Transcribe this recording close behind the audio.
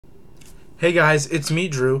Hey guys, it's me,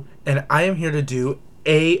 Drew, and I am here to do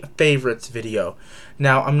a favorites video.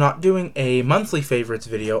 Now, I'm not doing a monthly favorites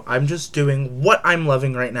video, I'm just doing what I'm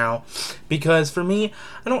loving right now, because for me,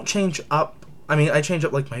 I don't change up, I change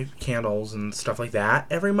up like my candles and stuff like that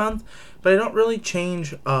every month, but I don't really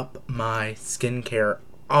change up my skincare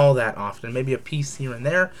all that often. Maybe a piece here and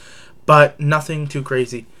there, but nothing too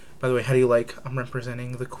crazy. By the way, how do you like, I'm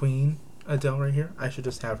representing the Queen, Adele, right here? I should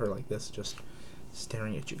just have her like this, just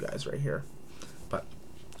staring at you guys right here. But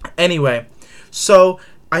anyway, so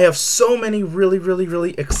I have so many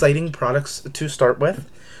really exciting products to start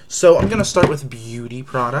with. So I'm going to start with beauty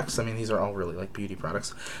products. These are all really like beauty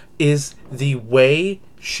products. Is the Way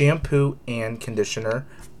shampoo and conditioner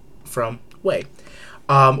from Way.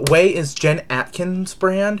 Way is Jen Atkins'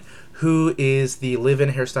 brand, who is the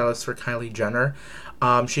live-in hairstylist for Kylie Jenner.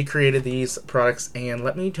 She created these products, and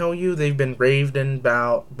let me tell you, they've been raved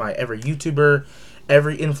about by every YouTuber,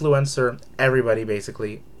 every influencer. Everybody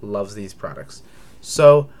basically loves these products.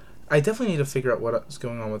 So I definitely need to figure out what's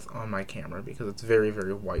going on my camera, because it's very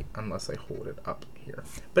white unless I hold it up here.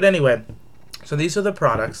 But anyway, so these are the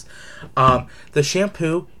products. The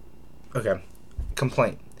shampoo, okay,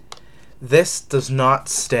 complaint. This does not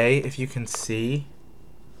stay, if you can see.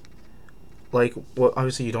 Like, well,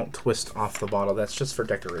 obviously you don't twist off the bottle. That's just for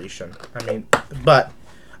decoration. But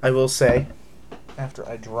I will say, after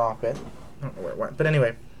I drop it, I don't know where it went, but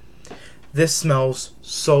anyway, this smells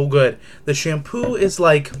so good. The shampoo is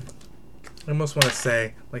like, I almost want to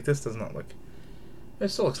say, like, this does not look, it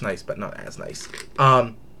still looks nice, but not as nice.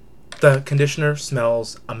 The conditioner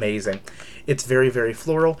smells amazing. It's very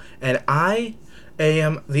floral, and I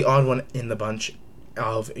am the odd one in the bunch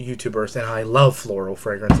of YouTubers, and I love floral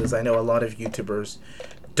fragrances. I know a lot of YouTubers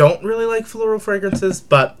don't really like floral fragrances,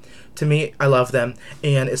 but to me, I love them,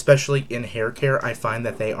 and especially in hair care, I find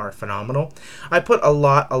that they are phenomenal. I put a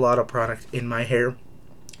lot of product in my hair,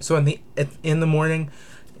 so in the morning,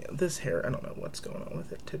 this hair, I don't know what's going on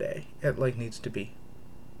with it today. It like needs to be,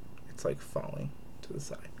 it's like falling to the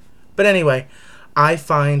side. But anyway, I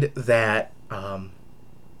find that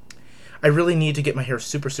I really need to get my hair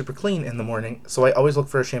super clean in the morning, so I always look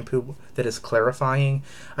for a shampoo that is clarifying.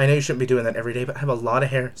 I know you shouldn't be doing that every day, but I have a lot of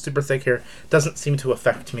hair, super thick hair. Doesn't seem to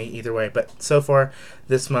affect me either way, but so far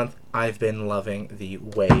this month I've been loving the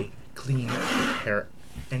Way Clean Hair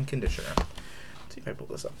and Conditioner. Let's see if I pull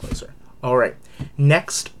this up closer. Alright,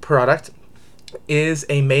 next product is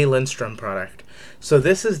a May Lindstrom product. So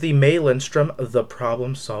this is the May Lindstrom The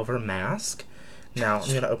Problem Solver Mask. Now, I'm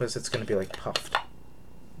going to open this, it's going to be like puffed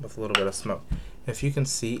with a little bit of smoke. If you can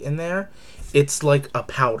see in there, it's like a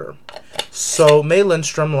powder. So May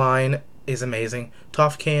Lindstrom line is amazing.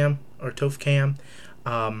 Tofcam,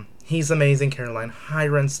 he's amazing. Caroline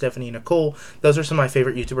Hyren, Stephanie Nicole, those are some of my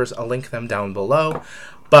favorite YouTubers. I'll link them down below.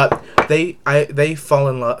 But they fell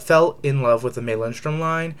in love with the May Lindstrom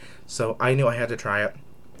line, so I knew I had to try it.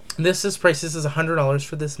 This is $100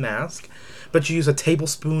 for this mask, but you use a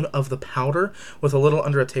tablespoon of the powder with a little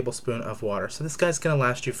under a tablespoon of water. So this guy's going to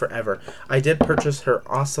last you forever. I did purchase her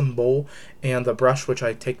awesome bowl and the brush, which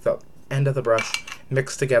I take the end of the brush,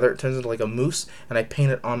 mix together. It turns into like a mousse, and I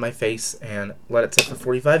paint it on my face and let it sit for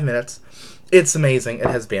 45 minutes. It's amazing. It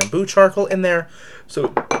has bamboo charcoal in there,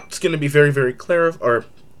 so it's going to be very clarifying,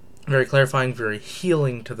 very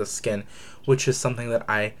healing to the skin, which is something that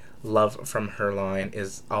I love from her line,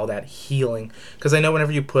 is all that healing. Because I know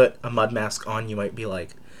whenever you put a mud mask on, you might be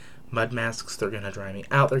like, mud masks, they're going to dry me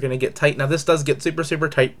out, they're going to get tight. Now this does get super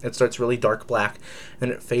tight. It starts really dark black,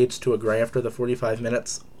 and it fades to a gray after the 45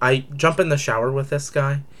 minutes. I jump in the shower with this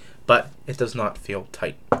guy, but it does not feel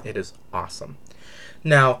tight. It is awesome.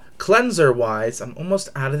 Now, cleanser-wise, I'm almost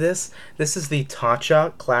out of this. This is the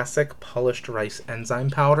tosh.o Classic Polished Rice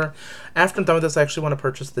Enzyme Powder. After I'm done with this, I actually want to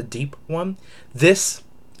purchase the deep one. This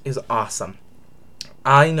is awesome.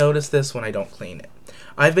 I notice this when I don't clean it.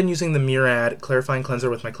 I've been using the Murad Clarifying Cleanser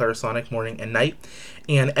with my Clarisonic morning and night,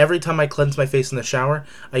 and every time I cleanse my face in the shower,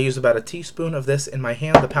 I use about a teaspoon of this in my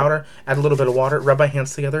hand, the powder, add a little bit of water, rub my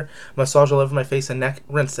hands together, massage all over my face and neck,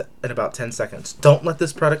 rinse it in about 10 seconds. Don't let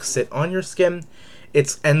this product sit on your skin.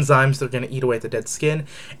 It's enzymes that are going to eat away at the dead skin,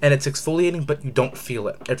 and it's exfoliating, but you don't feel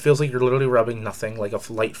it. It feels like you're literally rubbing nothing, like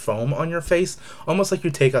a light foam on your face, almost like you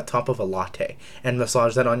take a top of a latte and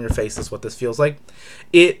massage that on your face is what this feels like.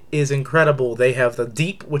 It is incredible. They have the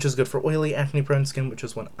deep, which is good for oily, acne-prone skin, which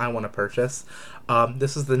is what I want to purchase.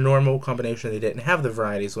 This is the normal combination. They didn't have the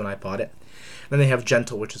varieties when I bought it. Then they have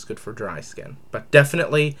gentle, which is good for dry skin. But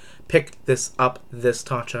definitely pick this up. This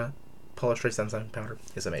tosh.o Polished Rice Enzyme Powder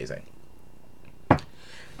is amazing.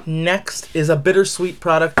 Next is a bittersweet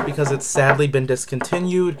product because it's sadly been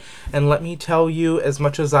discontinued. And let me tell you, as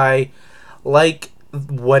much as I like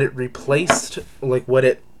what it replaced, like what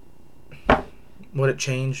it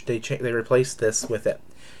changed. They replaced this with it.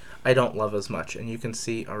 I don't love as much, and you can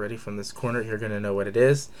see already from this corner, you're going to know what it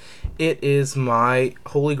is. It is my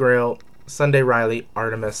Holy Grail Sunday Riley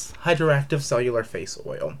Artemis Hydroactive Cellular Face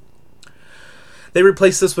Oil. They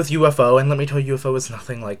replaced this with UFO, and let me tell you, UFO is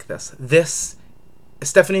nothing like this.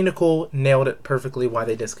 Stephanie Nicole nailed it perfectly why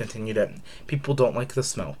they discontinued it. People don't like the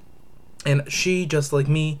smell. And she, just like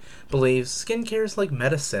me, believes skincare is like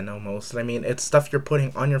medicine almost. I mean, it's stuff you're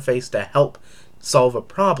putting on your face to help solve a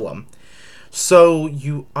problem. So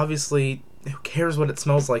you obviously, who cares what it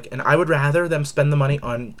smells like? And I would rather them spend the money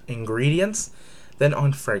on ingredients than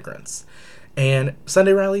on fragrance. And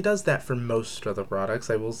Sunday Riley does that for most of the products.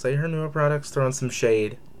 I will say her newer products, throwing some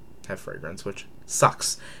shade, have fragrance, which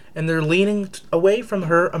sucks. And they're leaning away from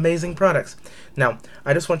her amazing products. Now,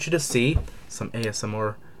 I just want you to see some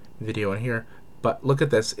ASMR video in here, but look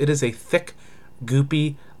at this. It is a thick,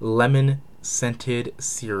 goopy, lemon-scented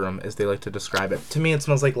serum, as they like to describe it. To me, it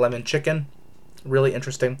smells like lemon chicken. Really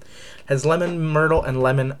interesting. Has lemon myrtle and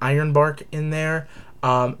lemon ironbark in there.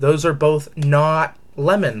 Those are both not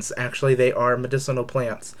lemons, actually. They are medicinal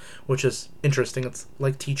plants, which is interesting. It's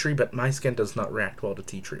like tea tree, but my skin does not react well to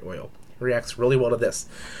tea tree oil. It reacts really well to this.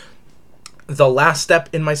 The last step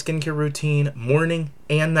in my skincare routine, morning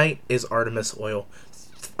and night, is Artemis oil.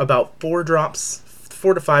 About 4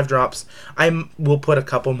 to 5 drops. I will put a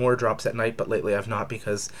couple more drops at night, but lately I've not,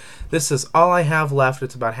 because this is all I have left.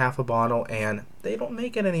 It's about half a bottle, and they don't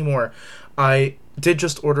make it anymore. I did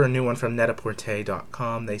just order a new one from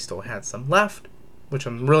Net-a-Porter.com. They still had some left, which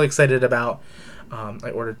I'm really excited about. I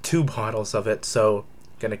ordered 2 bottles of it, so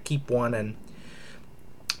I'm going to keep one and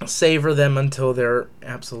savor them until they're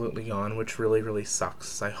absolutely gone, which really, really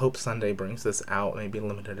sucks. I hope Sunday brings this out, maybe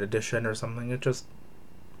limited edition or something.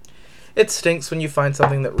 It stinks when you find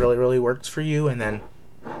something that really, really works for you, and then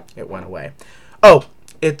it went away. Oh,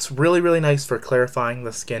 it's really, really nice for clarifying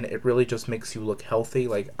the skin. It really just makes you look healthy.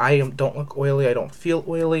 Like, don't look oily. I don't feel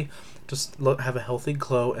oily. Just have a healthy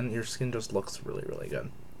glow, and your skin just looks really, really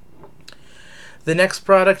good. The next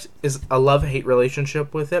product is a love-hate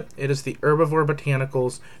relationship with it. It is the Herbivore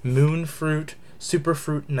Botanicals Moon Fruit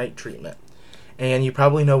Superfruit Night Treatment. And you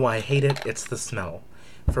probably know why I hate it. It's the smell.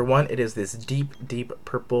 For one, it is this deep, deep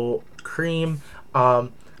purple cream.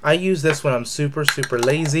 I use this when I'm super, super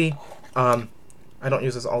lazy. I don't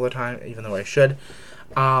use this all the time, even though I should.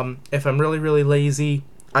 If I'm really, really lazy,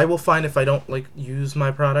 I will find if I don't use my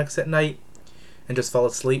products at night and just fall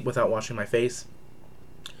asleep without washing my face,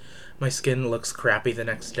 my skin looks crappy the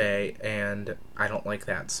next day, and I don't like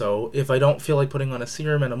that. So if I don't feel like putting on a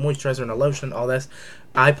serum and a moisturizer and a lotion, all this,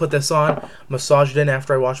 I put this on, massage it in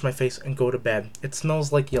after I wash my face, and go to bed. It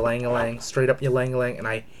smells like ylang-ylang, straight up ylang-ylang, and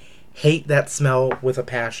I hate that smell with a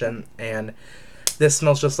passion, and this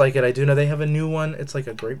smells just like it. I do know they have a new one. It's like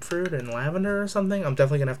a grapefruit and lavender or something. I'm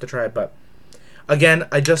definitely going to have to try it, but again,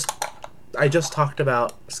 I just talked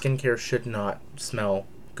about skincare should not smell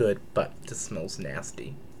good, but this smells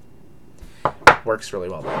nasty. Works really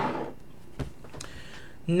well though.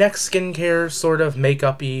 Next skincare sort of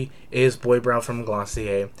makeup-y is Boy Brow from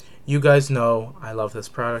Glossier. You guys know I love this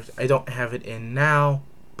product. I don't have it in now,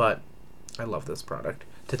 but I love this product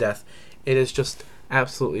to death. It is just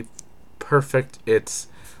absolutely perfect. Let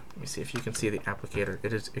me see if you can see the applicator.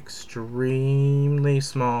 It is extremely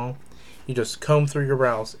small. You just comb through your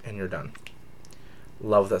brows and you're done.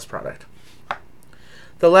 Love this product.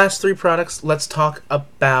 The last 3 products, let's talk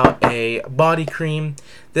about a body cream.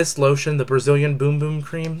 This lotion, the Brazilian Boom Boom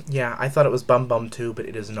Cream. Yeah, I thought it was Bum Bum too, but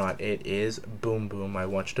it is not. It is Boom Boom. I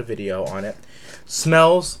watched a video on it.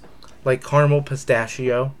 Smells like caramel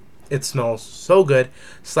pistachio. It smells so good.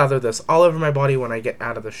 Slather this all over my body when I get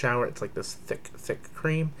out of the shower. It's like this thick, thick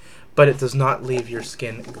cream, but it does not leave your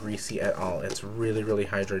skin greasy at all. It's really, really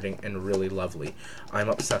hydrating and really lovely. I'm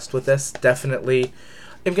obsessed with this. Definitely,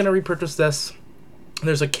 I'm going to repurchase this.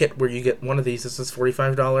 There's a kit where you get one of these. This is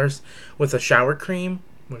 $45 with a shower cream,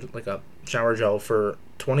 like a shower gel for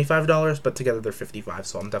 $25, but together they're $55.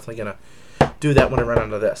 So I'm definitely going to do that when I run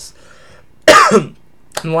out of this. And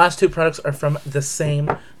the last 2 products are from the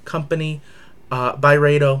same company,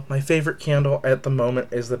 Byredo. My favorite candle at the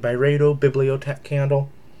moment is the Byredo Bibliotech candle.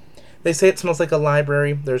 They say it smells like a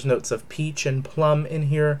library. There's notes of peach and plum in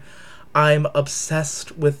here. I'm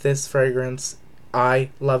obsessed with this fragrance. I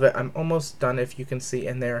love it. I'm almost done, if you can see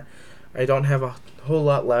in there. I don't have a whole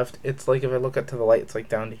lot left. It's like, if I look up to the light, it's like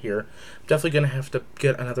down to here. I'm definitely going to have to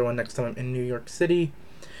get another one next time I'm in New York City.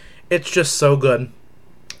 It's just so good.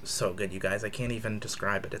 So good, you guys. I can't even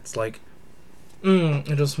describe it. It's like,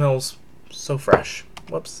 it just smells so fresh.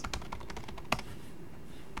 Whoops.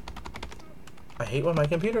 I hate when my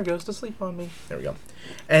computer goes to sleep on me. There we go.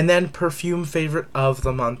 And then perfume favorite of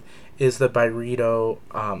the month is the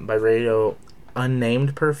Byredo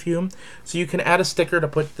unnamed perfume. So you can add a sticker to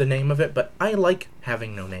put the name of it, but I like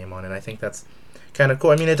having no name on it. I think that's kind of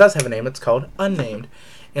cool. I mean, it does have a name. It's called Unnamed.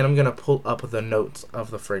 And I'm going to pull up the notes of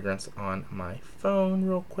the fragrance on my phone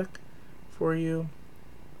real quick for you.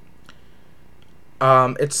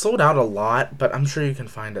 It's sold out a lot, but I'm sure you can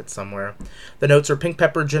find it somewhere. The notes are pink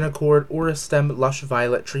pepper, gin accord, orris stem, lush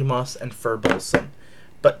violet, tree moss, and fir balsam.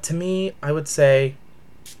 But to me, I would say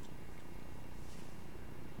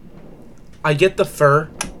I get the fir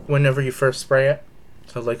whenever you first spray it,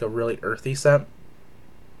 so like a really earthy scent.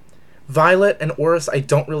 Violet and orris I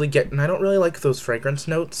don't really get, and I don't really like those fragrance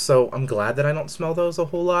notes, so I'm glad that I don't smell those a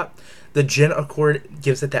whole lot. The gin accord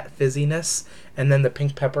gives it that fizziness, and then the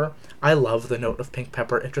pink pepper, I love the note of pink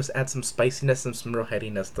pepper. It just adds some spiciness and some real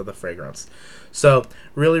headiness to the fragrance. So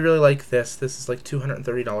really, really like this. This is like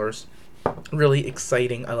 $230. Really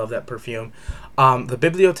exciting. I love that perfume. The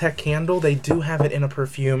Bibliothèque candle, they do have it in a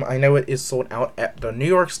perfume. I know it is sold out at the New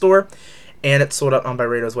York store, and it's sold out on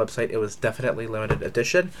Byredo's website. It was definitely limited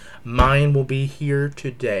edition. Mine will be here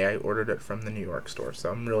today. I ordered it from the New York store,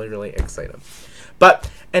 so I'm really, really excited. But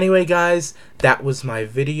anyway, guys, that was my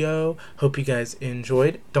video. Hope you guys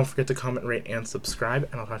enjoyed. Don't forget to comment, rate, and subscribe,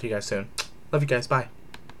 and I'll talk to you guys soon. Love you guys. Bye.